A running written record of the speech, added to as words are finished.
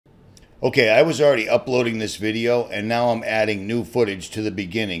Okay, I was already uploading this video and now I'm adding new footage to the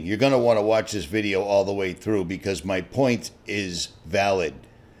beginning. You're going to want to watch this video all the way through because my point is valid.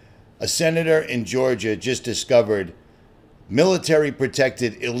 A senator in Georgia just discovered military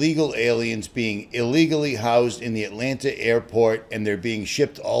protected illegal aliens being illegally housed in the Atlanta airport, and they're being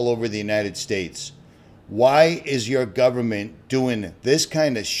shipped all over the United States. Why is your government doing this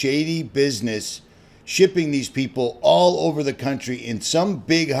kind of shady business, shipping these people all over the country in some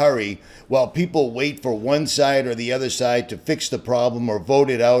big hurry while people wait for one side or the other side to fix the problem or vote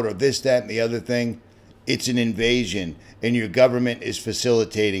it out or this, that, and the other thing? It's an invasion, and your government is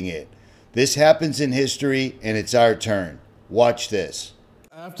facilitating it. This happens in history, and it's our turn. Watch this.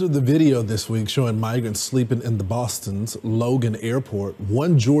 After the video this week showing migrants sleeping in the Boston's Logan Airport,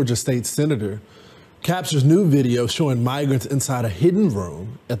 one Georgia state senator captures new video showing migrants inside a hidden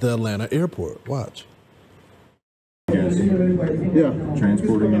room at the Atlanta airport. Watch. Yeah.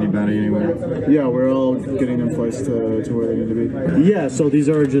 Transporting anybody anywhere? Yeah, we're all getting them flights to where they need to be. Yeah, so these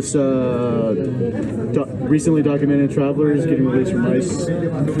are just recently documented travelers getting released from ICE,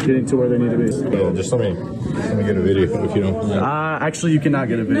 getting to where they need to be. Well, just let me get a video if you don't. Actually, you cannot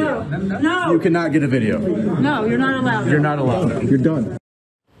get a video. No. You cannot get a video. No, you're not allowed. You're not allowed. You're done.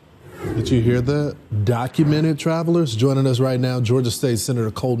 Did you hear that? Documented travelers joining us right now, Georgia State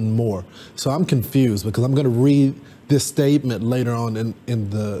Senator Colton Moore. So I'm confused because I'm going to read this statement later on in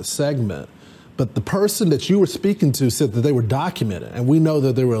the segment. But the person that you were speaking to said that they were documented, and we know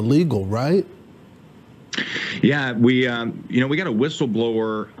that they were illegal, right? Yeah, we got a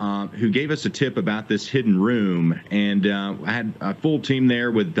whistleblower who gave us a tip about this hidden room, and I had a full team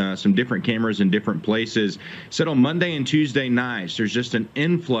there with some different cameras in different places. Said on Monday and Tuesday nights, there's just an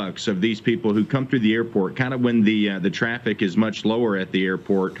influx of these people who come through the airport, kind of when the traffic is much lower at the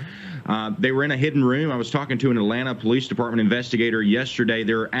airport. They were in a hidden room. I was talking to an Atlanta Police Department investigator yesterday.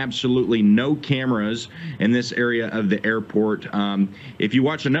 There are absolutely no cameras in this area of the airport. If you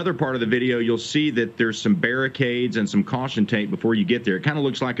watch another part of the video, you'll see that there's some barricades and some caution tape before you get there. It kind of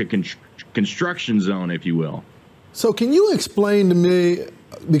looks like a construction zone, if you will. So can you explain to me,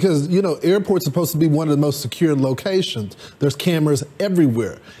 because, you know, airport's supposed to be one of the most secure locations. There's cameras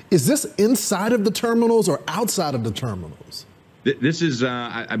everywhere. Is this inside of the terminals or outside of the terminals? This is,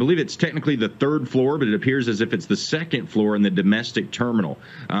 I believe it's technically the third floor, but it appears as if it's the second floor in the domestic terminal.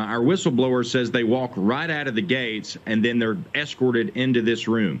 Our whistleblower says they walk right out of the gates and then they're escorted into this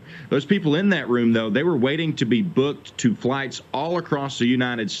room. Those people in that room, though, they were waiting to be booked to flights all across the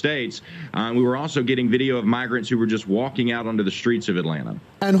United States. We were also getting video of migrants who were just walking out onto the streets of Atlanta.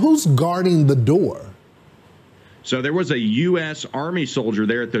 And who's guarding the door? So there was a U.S. Army soldier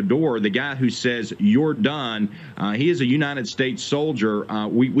there at the door, the guy who says, "You're done." He is a United States soldier.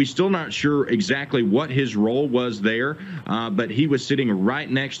 We still not sure exactly what his role was there, but he was sitting right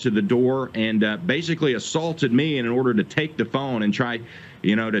next to the door and basically assaulted me in order to take the phone and try,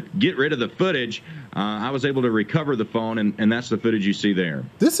 you know, to get rid of the footage. I was able to recover the phone, and that's the footage you see there.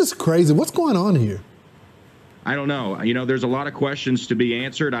 This is crazy. What's going on here? I don't know. You know, there's a lot of questions to be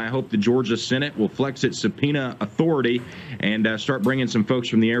answered. I hope the Georgia Senate will flex its subpoena authority and start bringing some folks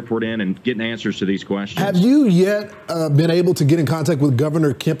from the airport in and getting answers to these questions. Have you yet been able to get in contact with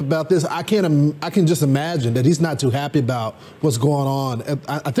Governor Kemp about this? I can just imagine that he's not too happy about what's going on.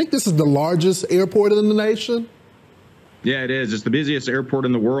 I think this is the largest airport in the nation. Yeah, it is. It's the busiest airport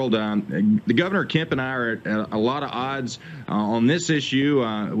in the world. The Governor Kemp and I are at a lot of odds on this issue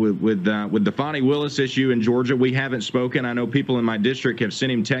with the Fonnie Willis issue in Georgia. We haven't spoken. I know people in my district have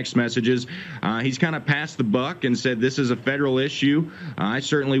sent him text messages. He's kind of passed the buck and said this is a federal issue. I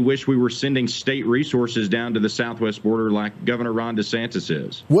certainly wish we were sending state resources down to the southwest border like Governor Ron DeSantis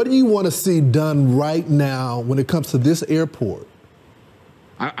is. What do you want to see done right now when it comes to this airport?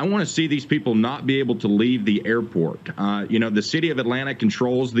 I want to see these people not be able to leave the airport. You know, the city of Atlanta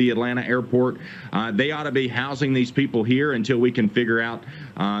controls the Atlanta airport. They ought to be housing these people here until we can figure out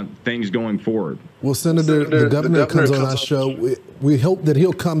things going forward. Well, Senator, the governor comes on our show. We hope that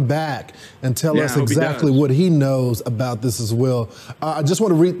he'll come back and tell us exactly what he knows about this as well. I just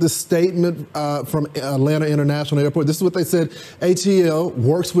want to read this statement from Atlanta International Airport. This is what they said. ATL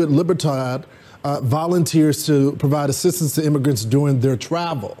works with Libertad volunteers to provide assistance to immigrants during their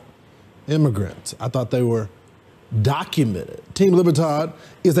travel. Immigrants, I thought they were documented. Team Libertad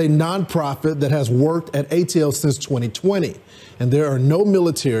is a nonprofit that has worked at ATL since 2020, and there are no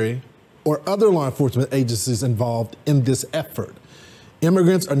military or other law enforcement agencies involved in this effort.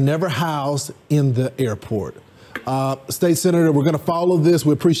 Immigrants are never housed in the airport. State Senator, we're going to follow this.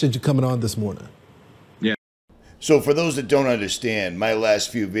 We appreciate you coming on this morning. So for those that don't understand, my last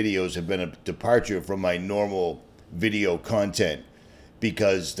few videos have been a departure from my normal video content.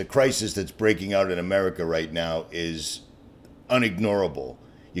 because the crisis that's breaking out in America right now is unignorable.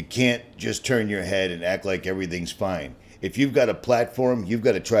 You can't just turn your head and act like everything's fine. If you've got a platform, you've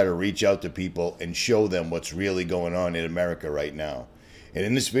got to try to reach out to people and show them what's really going on in America right now. And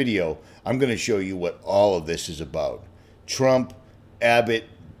in this video, I'm going to show you what all of this is about. Trump, Abbott,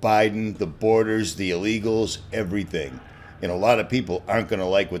 Biden, the borders, the illegals, everything. And a lot of people aren't going to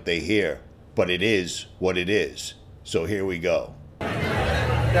like what they hear, but it is what it is. So here we go.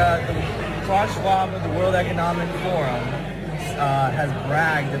 The Klaus Schwab of the World Economic Forum has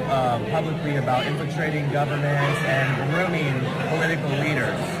bragged publicly about infiltrating governments and grooming political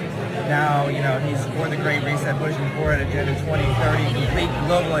leaders. Now, you know, he's for the Great Reset, pushing for an Agenda 2030, complete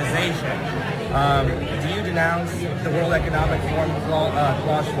globalization. Do you denounce the World Economic Forum,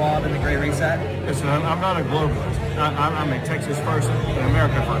 Klaus Schwab, and the Great Reset? Listen, I'm not a globalist. I'm a Texas first and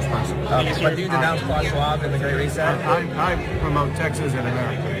America first person. But do you denounce Klaus Schwab and the Great Reset? I promote Texas and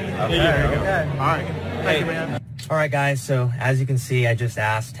America. Okay. All right. Thank you, man. All right, guys, so as you can see, I just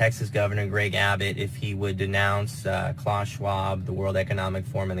asked Texas Governor Greg Abbott if he would denounce Klaus Schwab, the World Economic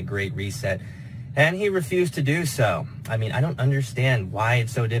Forum, and the Great Reset, and he refused to do so. I mean, I don't understand why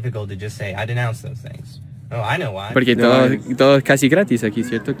it's so difficult to just say, I denounce those things. Oh, I know why. Porque todo es casi gratis aquí,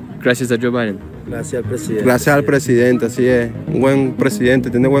 ¿cierto? Gracias a Joe Biden. Gracias al presidente. Gracias al presidente, así es. Un buen presidente,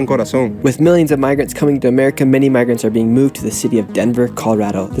 tiene buen corazón. With millions of migrants coming to America, many migrants are being moved to the city of Denver,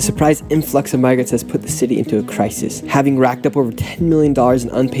 Colorado. The surprise influx of migrants has put the city into a crisis, having racked up over $10 million in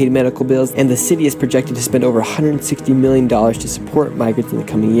unpaid medical bills, and the city is projected to spend over $160 million to support migrants in the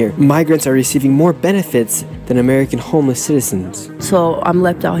coming year. Migrants are receiving more benefits than American homeless citizens. So I'm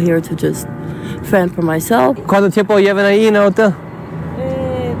left out here to just fend for myself. ¿Cuánto tiempo llevan ahí en el hotel?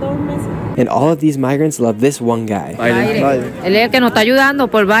 2 meses. And all of these migrants love this one guy. Él es el que nos está ayudando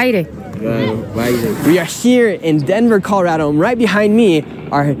por Biden. We are here in Denver, Colorado, and right behind me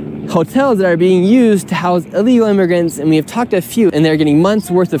are hotels that are being used to house illegal immigrants, and we have talked to a few, and they're getting months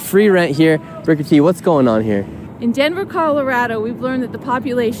worth of free rent here. Bricker T, what's going on here? In Denver, Colorado, we've learned that the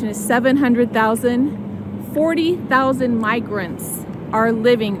population is 700,000. 40,000 migrants are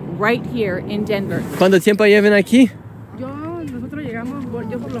living right here in Denver. ¿Cuánto tiempo llevan aquí?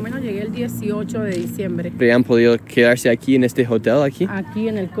 Yo por lo menos llegué el 18 de diciembre. ¿Han podido quedarse aquí en este hotel aquí? Aquí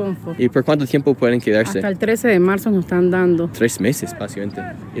en el Comfort. ¿Y por cuánto tiempo pueden quedarse? Hasta el 13 de marzo nos están dando. 3 meses, básicamente.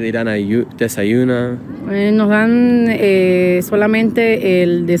 ¿Y le dan desayuno? Nos dan solamente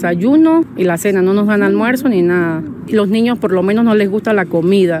el desayuno y la cena. No nos dan almuerzo ni nada. Y los niños por lo menos no les gusta la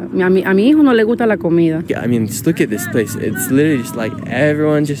comida. A mi hijo no le gusta la comida. I mean, just look at this place. It's literally just like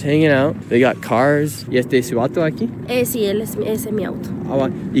everyone just hanging out. They got cars. ¿Y este es su auto aquí? Sí, ese es mi auto.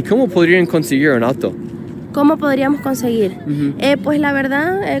 ¿Y cómo podrían conseguir un auto? ¿Cómo podríamos conseguir? Pues la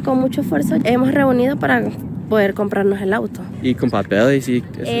verdad, con mucho esfuerzo hemos reunido para poder comprarnos el auto. ¿Y con papeles?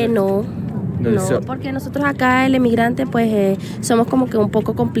 No, porque nosotros acá, el emigrante, pues somos como que un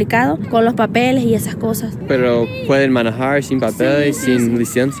poco complicados con los papeles y esas cosas. ¿Pero pueden manejar sin papeles, sin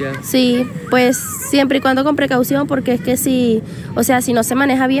licencia? Sí, pues siempre y cuando con precaución, porque es que si no se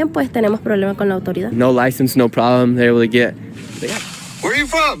maneja bien, pues tenemos problemas con la autoridad. No license, no problem. They're able to get. Where are you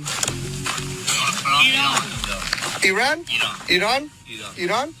from? Iran? Iran?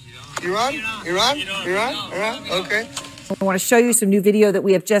 Okay. I want to show you some new video that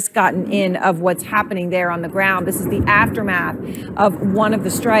we have just gotten in of what's happening there on the ground. This is the aftermath of one of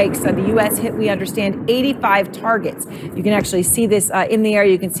the strikes. The U.S. hit, we understand, 85 targets. You can actually see this in the air.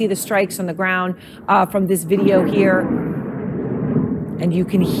 You can see the strikes on the ground from this video here. And you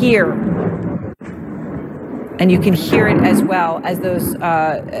can hear it as well as those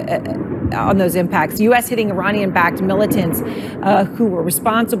on those impacts. The U.S. hitting Iranian-backed militants who were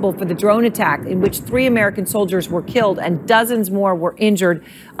responsible for the drone attack in which 3 American soldiers were killed and dozens more were injured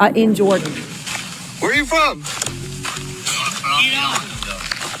in Jordan. Where are you from?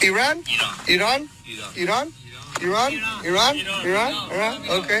 Iran? Iran?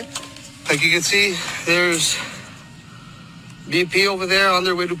 Okay. Like you can see, there's BP over there on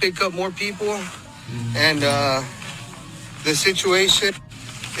their way to pick up more people. And the situation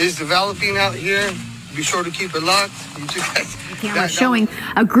is developing out here. Be sure to keep it locked. Camera showing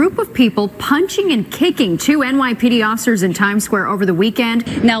a group of people punching and kicking 2 NYPD officers in Times Square over the weekend.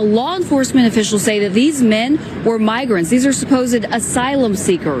 Now, law enforcement officials say that these men were migrants. These are supposed asylum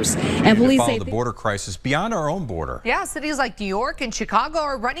seekers. And police say the border crisis beyond our own border. Yeah, cities like New York and Chicago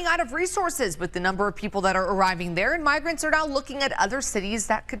are running out of resources with the number of people that are arriving there, and migrants are now looking at other cities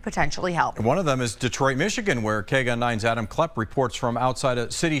that could potentially help. One of them is Detroit, Michigan, where KGUN 9's Adam Klepp reports from outside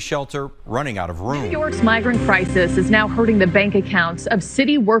a city shelter running out of room. York's migrant crisis is now hurting the bank accounts of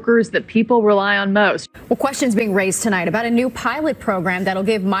city workers that people rely on most. Well, questions being raised tonight about a new pilot program that'll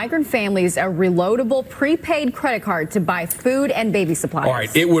give migrant families a reloadable prepaid credit card to buy food and baby supplies. All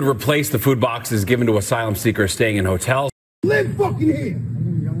right, it would replace the food boxes given to asylum seekers staying in hotels. Live fucking here.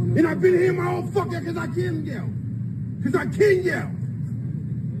 And I've been here my whole fucking because I can yell. Because I can yell.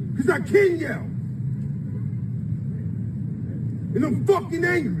 Because I can yell. And I'm fucking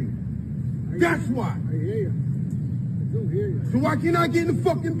angry. That's why. I hear you. I do hear you. So why can't I get in the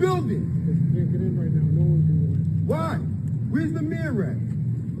fucking building? Can't get in right now. No one can go in. Why? Where's the mayor at?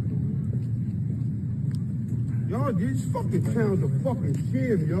 Y'all, these fucking towns are fucking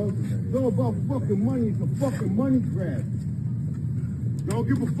sham, yo. It's all about fucking money. It's a fucking money grab. Y'all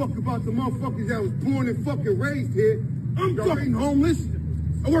give a fuck about the motherfuckers that was born and fucking raised here. I'm fucking homeless.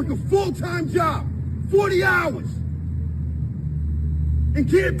 I work a full-time job, 40 hours. And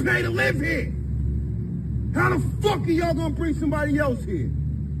can't pay to live here. How the fuck are y'all gonna bring somebody else here?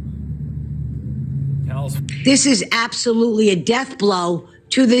 This is absolutely a death blow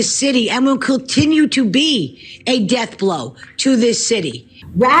to this city and will continue to be a death blow to this city.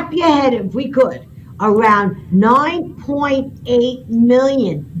 Wrap your head, if we could, around $9.8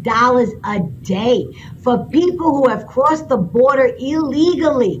 million a day for people who have crossed the border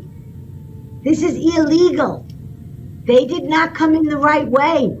illegally. This is illegal. They did not come in the right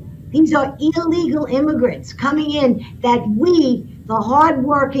way. These are illegal immigrants coming in that we, the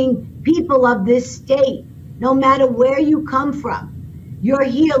hardworking people of this state, no matter where you come from, you're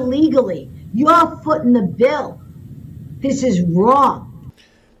here legally. You're footing the bill. This is wrong.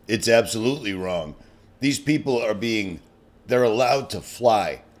 It's absolutely wrong. These people are they're allowed to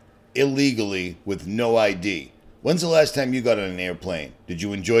fly illegally with no ID. When's the last time you got on an airplane? Did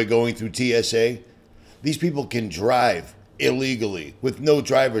you enjoy going through TSA? These people can drive illegally with no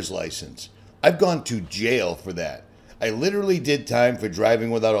driver's license. I've gone to jail for that. I literally did time for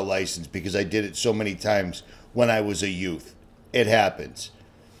driving without a license because I did it so many times when I was a youth. It happens.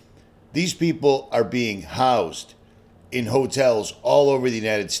 These people are being housed in hotels all over the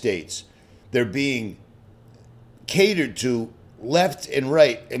United States. They're being catered to left and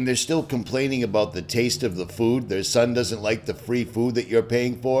right, and they're still complaining about the taste of the food. Their son doesn't like the free food that you're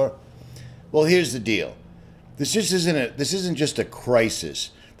paying for. Well, here's the deal. This isn't just a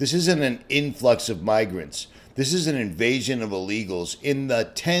crisis. This isn't an influx of migrants. This is an invasion of illegals in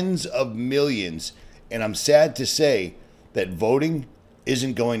the tens of millions. And I'm sad to say that voting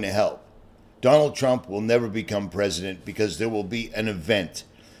isn't going to help. Donald Trump will never become president because there will be an event,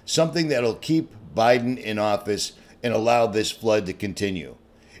 something that'll keep Biden in office and allow this flood to continue.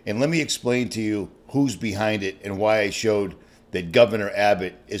 And let me explain to you who's behind it and why I showed that Governor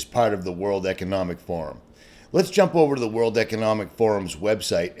Abbott is part of the World Economic Forum. Let's jump over to the World Economic Forum's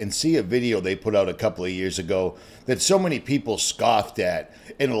website and see a video they put out a couple of years ago that so many people scoffed at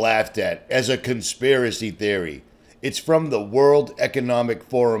and laughed at as a conspiracy theory. It's from the World Economic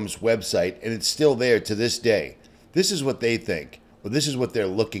Forum's website, and it's still there to this day. This is what they think, or this is what they're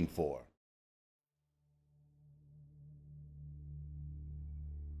looking for.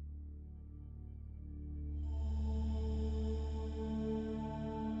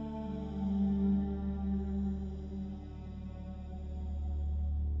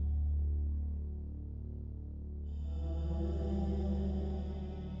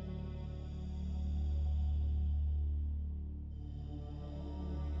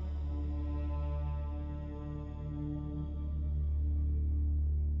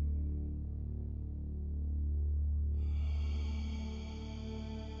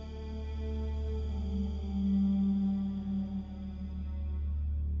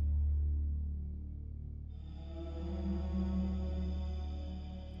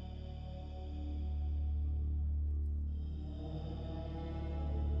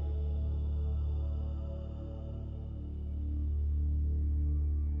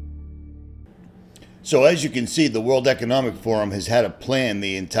 So as you can see, the World Economic Forum has had a plan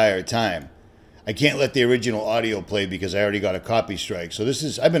the entire time. I can't let the original audio play because I already got a copy strike. So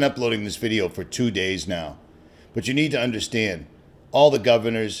I've been uploading this video for 2 days now. But you need to understand, all the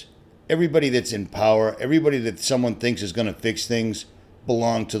governors, everybody that's in power, everybody that someone thinks is going to fix things,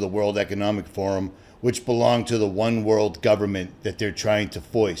 belong to the World Economic Forum, which belong to the one world government that they're trying to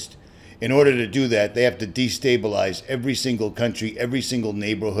foist. In order to do that, they have to destabilize every single country, every single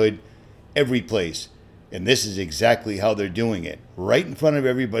neighborhood, every place. And this is exactly how they're doing it, right in front of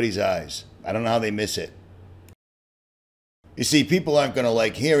everybody's eyes. I don't know how they miss it. You see, people aren't going to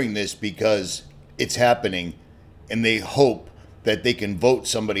like hearing this because it's happening, and they hope that they can vote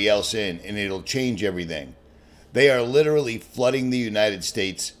somebody else in and it'll change everything. They are literally flooding the United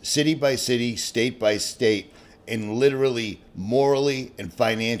States, city by city, state by state, and literally morally and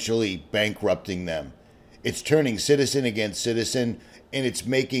financially bankrupting them. It's turning citizen against citizen, and it's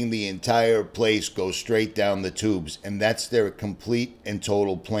making the entire place go straight down the tubes, and that's their complete and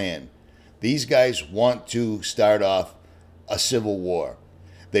total plan. These guys want to start off a civil war.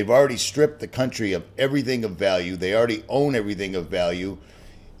 They've already stripped the country of everything of value. They already own everything of value.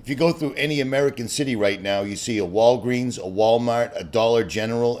 If you go through any American city right now, you see a Walgreens, a Walmart, a Dollar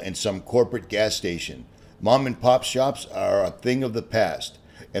General, and some corporate gas station. Mom and pop shops are a thing of the past,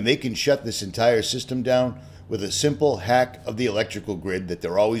 and they can shut this entire system down with a simple hack of the electrical grid that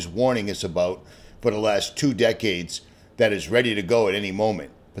they're always warning us about for the last 2 decades that is ready to go at any moment.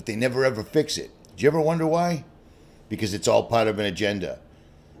 But they never ever fix it. Do you ever wonder why? Because it's all part of an agenda.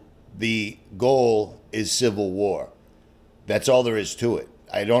 The goal is civil war. That's all there is to it.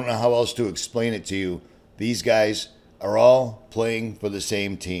 I don't know how else to explain it to you. These guys are all playing for the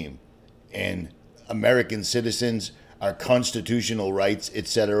same team. And American citizens, our constitutional rights,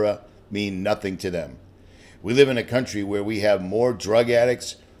 etc., mean nothing to them. We live in a country where we have more drug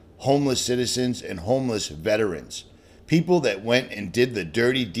addicts, homeless citizens, and homeless veterans. People that went and did the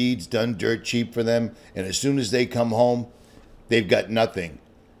dirty deeds done dirt cheap for them, and as soon as they come home, they've got nothing.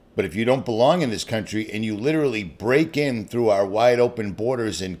 But if you don't belong in this country and you literally break in through our wide open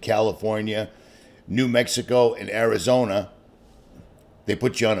borders in California, New Mexico, and Arizona, they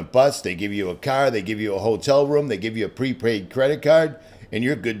put you on a bus, they give you a car, they give you a hotel room, they give you a prepaid credit card, and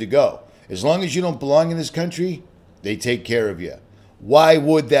you're good to go. As long as you don't belong in this country, they take care of you. Why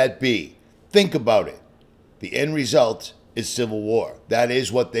would that be? Think about it. The end result is civil war. That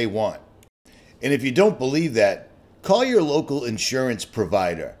is what they want. And if you don't believe that, call your local insurance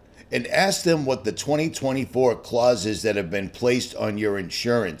provider and ask them what the 2024 clauses that have been placed on your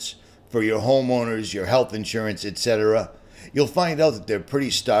insurance for your homeowners, your health insurance, etc. You'll find out that they're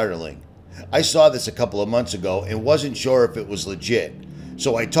pretty startling. I saw this a couple of months ago and wasn't sure if it was legit.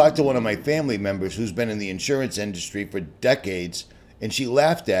 So I talked to one of my family members who's been in the insurance industry for decades, and she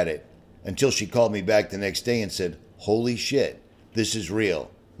laughed at it until she called me back the next day and said, "Holy shit, this is real.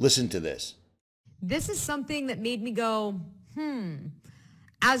 Listen to this." This is something that made me go,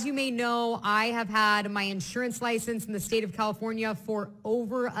 As you may know, I have had my insurance license in the state of California for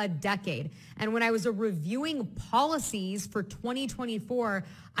over a decade. And when I was reviewing policies for 2024,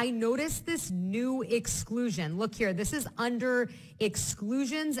 I noticed this new exclusion. Look here, this is under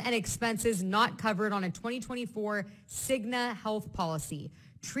exclusions and expenses not covered on a 2024 Cigna health policy.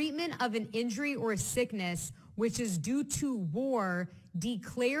 Treatment of an injury or a sickness which is due to war,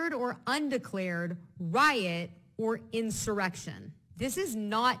 declared or undeclared, riot, or insurrection. This is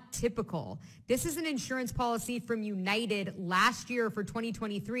not typical. This is an insurance policy from United last year for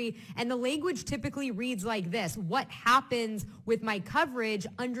 2023, and the language typically reads like this: what happens with my coverage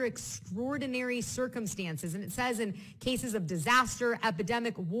under extraordinary circumstances? And it says in cases of disaster,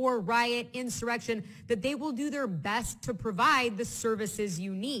 epidemic, war, riot, insurrection, that they will do their best to provide the services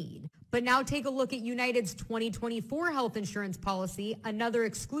you need. But now take a look at United's 2024 health insurance policy, another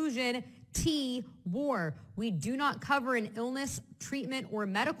exclusion, T, war. We do not cover an illness, treatment, or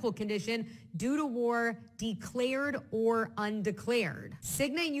medical condition due to war, declared or undeclared.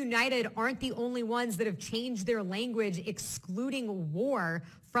 Cigna and United aren't the only ones that have changed their language excluding war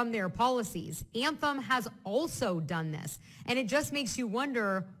from their policies. Anthem has also done this, and it just makes you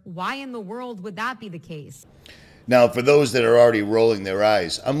wonder, why in the world would that be the case? Now, for those that are already rolling their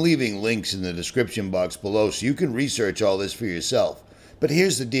eyes, I'm leaving links in the description box below so you can research all this for yourself. But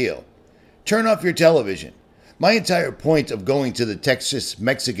here's the deal. Turn off your television. My entire point of going to the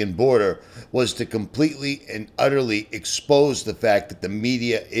Texas-Mexican border was to completely and utterly expose the fact that the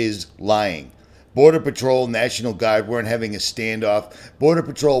media is lying. Border Patrol, National Guard weren't having a standoff. Border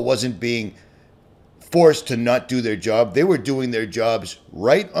Patrol wasn't being forced to not do their job. They were doing their jobs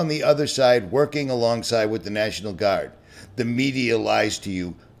right on the other side, working alongside with the National Guard. The media lies to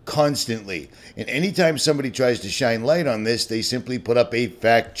you constantly. And anytime somebody tries to shine light on this, they simply put up a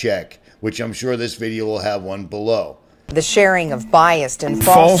fact check, which I'm sure this video will have one below. The sharing of biased and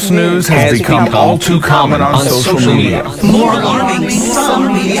false news has become all too common on social media. More alarming,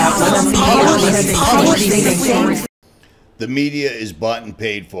 some media outlets publish. The media is bought and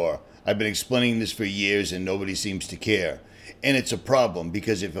paid for. I've been explaining this for years and nobody seems to care. And it's a problem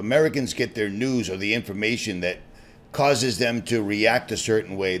because if Americans get their news or the information that causes them to react a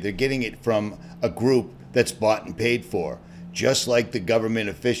certain way, they're getting it from a group that's bought and paid for, just like the government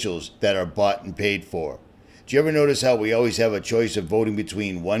officials that are bought and paid for. Do you ever notice how we always have a choice of voting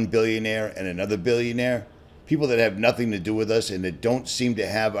between one billionaire and another billionaire? People that have nothing to do with us and that don't seem to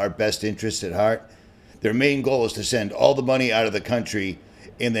have our best interests at heart. Their main goal is to send all the money out of the country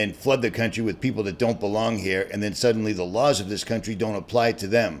and then flood the country with people that don't belong here, and then suddenly the laws of this country don't apply to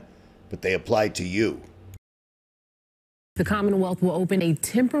them, but they apply to you. The Commonwealth will open a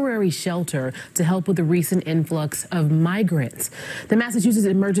temporary shelter to help with the recent influx of migrants. The Massachusetts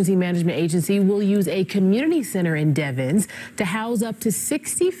Emergency Management Agency will use a community center in Devens to house up to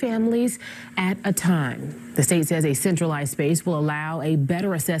 60 families at a time. The state says a centralized space will allow a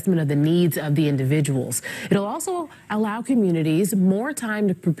better assessment of the needs of the individuals. It'll also allow communities more time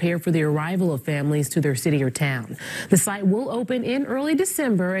to prepare for the arrival of families to their city or town. The site will open in early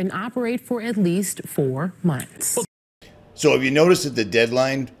December and operate for at least 4 months. So have you noticed at the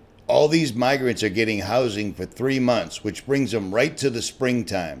deadline, all these migrants are getting housing for 3 months, which brings them right to the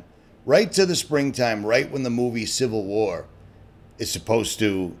springtime. Right to the springtime, right when the movie Civil War is supposed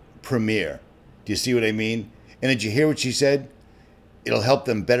to premiere. Do you see what I mean? And did you hear what she said? It'll help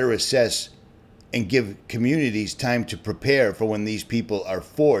them better assess and give communities time to prepare for when these people are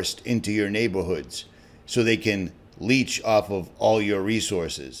forced into your neighborhoods so they can leech off of all your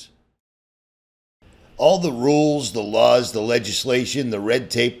resources. All the rules, the laws, the legislation, the red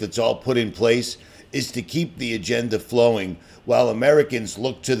tape that's all put in place is to keep the agenda flowing while Americans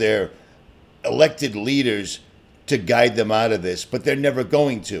look to their elected leaders to guide them out of this. But they're never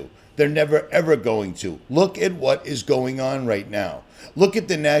going to. They're never, ever going to. Look at what is going on right now. Look at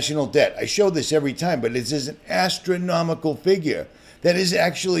the national debt. I show this every time, but it is an astronomical figure that is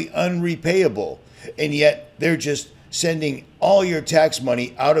actually unrepayable. And yet they're just sending all your tax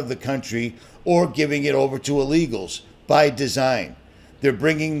money out of the country or giving it over to illegals by design. They're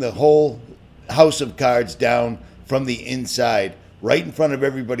bringing the whole house of cards down from the inside, right in front of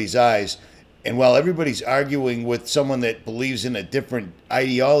everybody's eyes. And while everybody's arguing with someone that believes in a different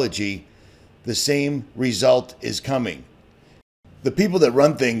ideology, the same result is coming. The people that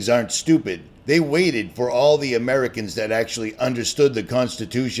run things aren't stupid. They waited for all the Americans that actually understood the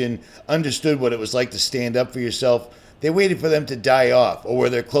Constitution, understood what it was like to stand up for yourself. They waited for them to die off, or where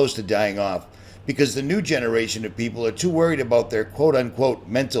they're close to dying off, because the new generation of people are too worried about their quote-unquote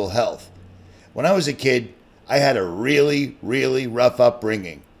mental health. When I was a kid, I had a really, really rough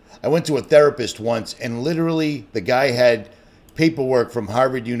upbringing. I went to a therapist once, and literally the guy had paperwork from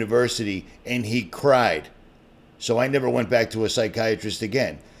Harvard University, and he cried. So I never went back to a psychiatrist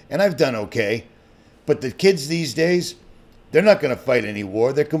again. And I've done okay. But the kids these days, they're not going to fight any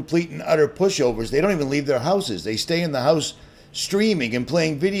war. They're complete and utter pushovers. They don't even leave their houses. They stay in the house streaming and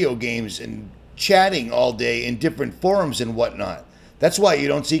playing video games and chatting all day in different forums and whatnot. That's why you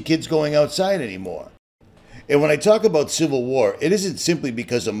don't see kids going outside anymore. And when I talk about Civil War, it isn't simply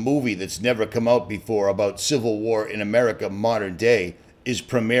because a movie that's never come out before about Civil War in America modern day is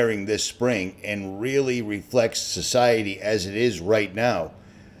premiering this spring and really reflects society as it is right now.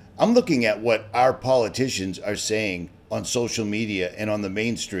 I'm looking at what our politicians are saying on social media and on the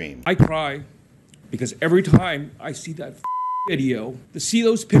mainstream. I cry because every time I see that video, to see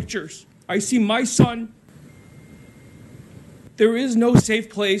those pictures, I see my son. There is no safe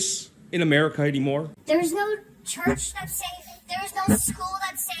place in America anymore. There's no church that's safe. There's no school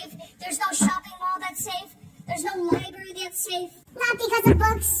that's safe. There's no shopping mall that's safe. There's no library that's safe. Not because of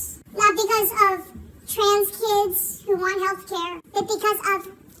books, not because of trans kids who want health care, but because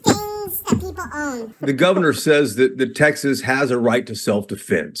of things that people own. The governor says that Texas has a right to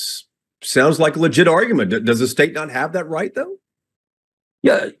self-defense. Sounds like a legit argument. Does the state not have that right, though?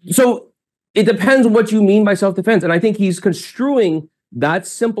 Yeah, so it depends on what you mean by self-defense. And I think he's construing that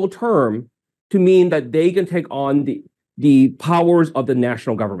simple term to mean that they can take on the powers of the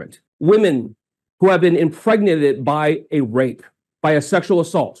national government. Women who have been impregnated by a rape, by a sexual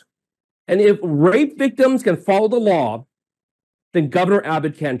assault. And if rape victims can follow the law, then Governor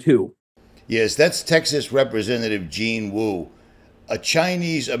Abbott can too. Yes, that's Texas Representative Gene Wu, a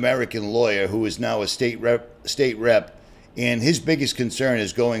Chinese-American lawyer who is now a state rep, and his biggest concern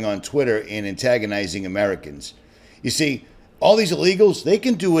is going on Twitter and antagonizing Americans. You see, all these illegals, they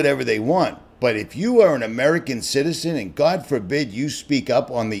can do whatever they want, but if you are an American citizen and God forbid you speak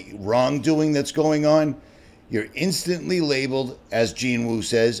up on the wrongdoing that's going on, you're instantly labeled, as Gene Wu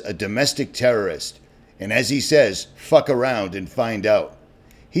says, a domestic terrorist. And as he says, fuck around and find out.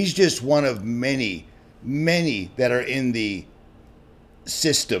 He's just one of many, many that are in the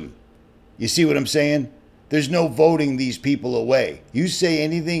system. You see what I'm saying? There's no voting these people away. You say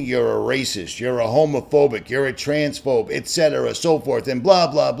anything, you're a racist, you're a homophobic, you're a transphobe, etc., so forth, and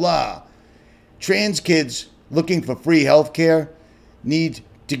blah, blah, blah. Trans kids looking for free health care need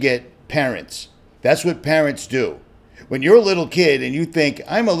to get parents. That's what parents do. When you're a little kid and you think,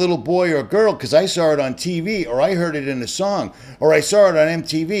 I'm a little boy or girl because I saw it on TV, or I heard it in a song, or I saw it on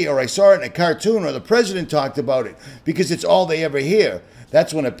MTV, or I saw it in a cartoon, or the president talked about it because it's all they ever hear.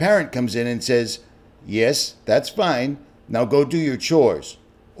 That's when a parent comes in and says, yes, that's fine. Now go do your chores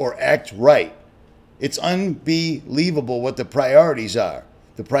or act right. It's unbelievable what the priorities are.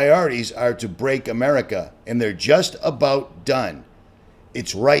 The priorities are to break America, and they're just about done.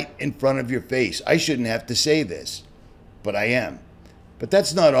 It's right in front of your face. I shouldn't have to say this, but I am. But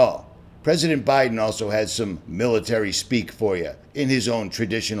that's not all. President Biden also has some military speak for you in his own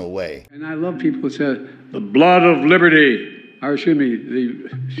traditional way. And I love people who say, the blood of liberty, or the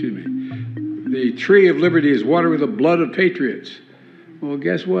tree of liberty is watered with the blood of patriots. Well,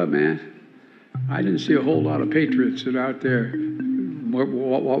 guess what, man? I didn't see a whole lot of patriots that are out there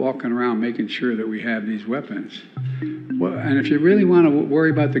walking around making sure that we have these weapons. Well, and if you really want to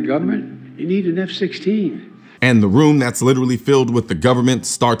worry about the government, you need an F-16. And the room that's literally filled with the government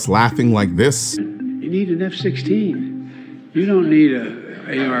starts laughing like this. You need an F-16. You don't need a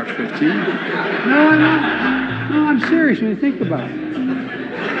AR-15. No, I'm serious when you think about it.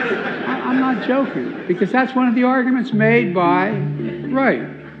 I'm not joking, because that's one of the arguments made by, right,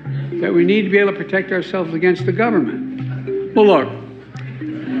 that we need to be able to protect ourselves against the government. Well, look.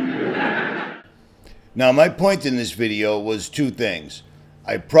 Now, my point in this video was two things.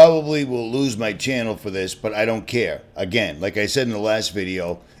 I probably will lose my channel for this, but I don't care. Again, like I said in the last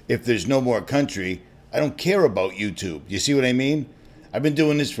video, if there's no more country, I don't care about YouTube. You see what I mean? I've been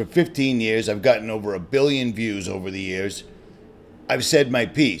doing this for 15 years. I've gotten over 1 billion views over the years. I've said my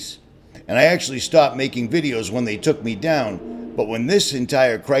piece. And I actually stopped making videos when they took me down. But when this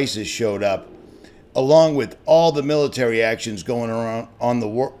entire crisis showed up, along with all the military actions going on around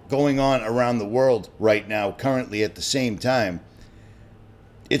the world right now, currently at the same time,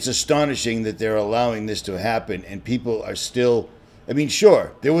 it's astonishing that they're allowing this to happen, and people are still, I mean,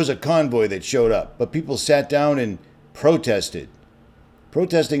 sure, there was a convoy that showed up, but people sat down and protested.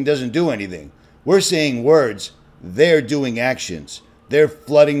 Protesting doesn't do anything. We're saying words, they're doing actions. They're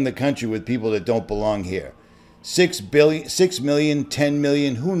flooding the country with people that don't belong here. 6 million, 10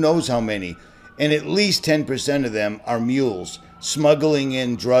 million, who knows how many. And at least 10% of them are mules smuggling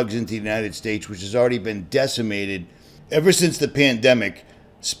in drugs into the United States, which has already been decimated. Ever since the pandemic,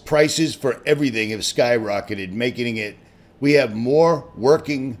 prices for everything have skyrocketed, making it, we have more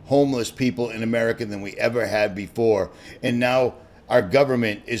working homeless people in America than we ever had before. And now our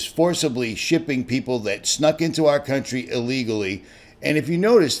government is forcibly shipping people that snuck into our country illegally. And if you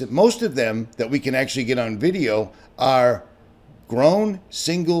notice that most of them that we can actually get on video are grown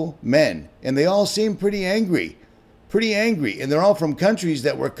single men, and they all seem pretty angry, and they're all from countries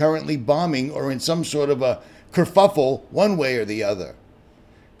that we're currently bombing or in some sort of a kerfuffle one way or the other.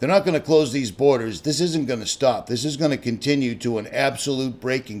 They're not going to close these borders. This isn't going to stop. This is going to continue to an absolute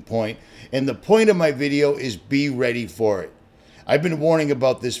breaking point, and the point of my video is be ready for it. I've been warning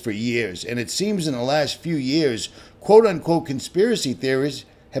about this for years, and it seems in the last few years, quote-unquote conspiracy theories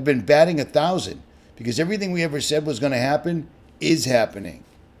have been batting 1,000, because everything we ever said was going to happen is happening.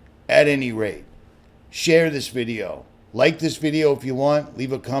 At any rate, share this video. Like this video if you want.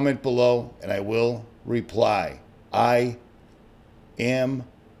 Leave a comment below, and I will reply. I am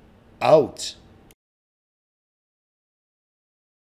out.